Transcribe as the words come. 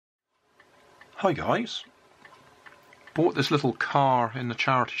Hi guys, bought this little car in the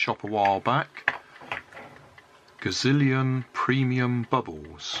charity shop a while back, Gazillion Premium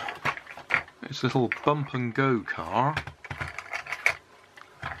Bubbles. It's a little bump and go car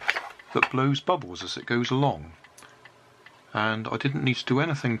that blows bubbles as it goes along, and I didn't need to do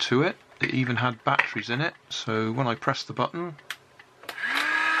anything to it. It even had batteries in it, so when I press the button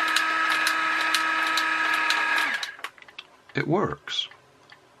it works.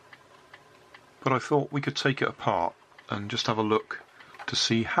 But I thought we could take it apart and just have a look to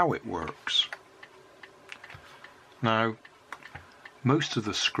see how it works. Now, most of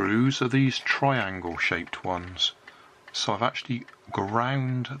the screws are these triangle shaped ones, so I've actually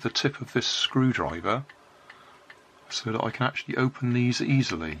ground the tip of this screwdriver so that I can actually open these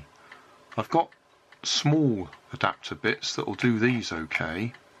easily. I've got small adapter bits that will do these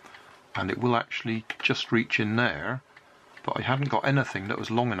okay, and it will actually just reach in there, but I hadn't got anything that was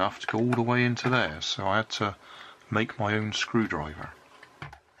long enough to go all the way into there, so I had to make my own screwdriver.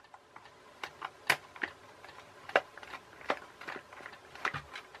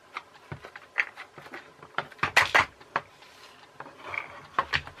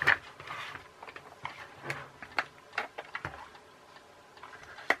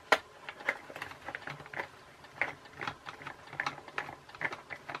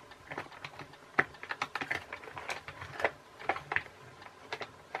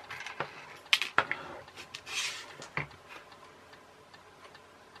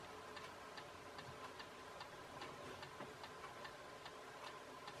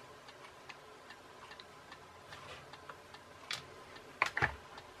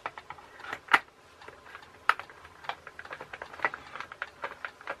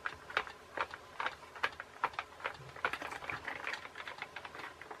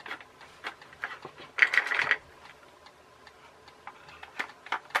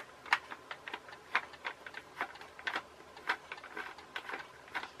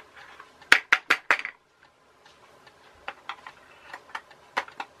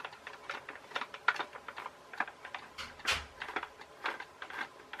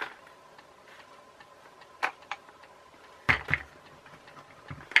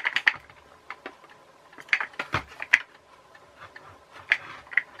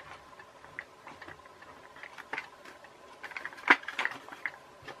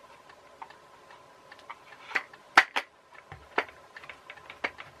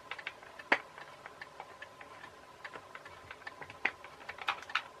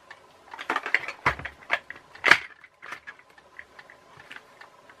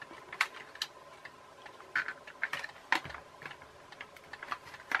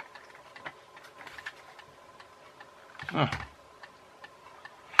 Ah.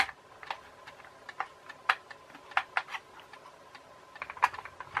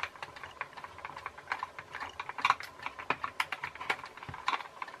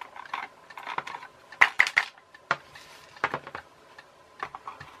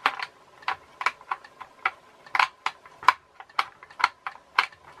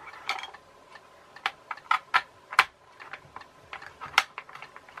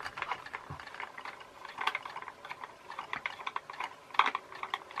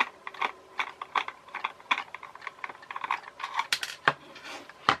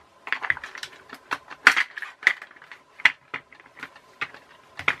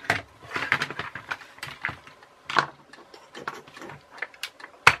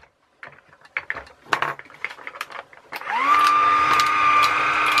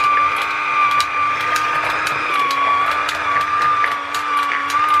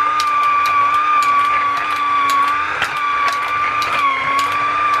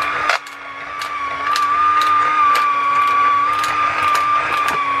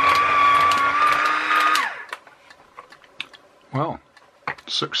 Well,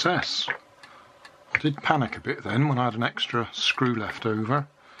 success. I did panic a bit then when I had an extra screw left over,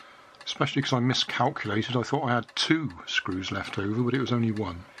 especially because I miscalculated. I thought I had 2 screws left over, but it was only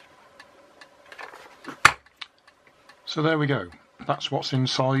 1. So there we go. That's what's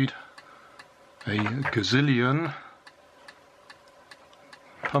inside a Gazillion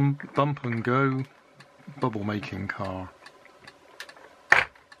bump and go bubble making car.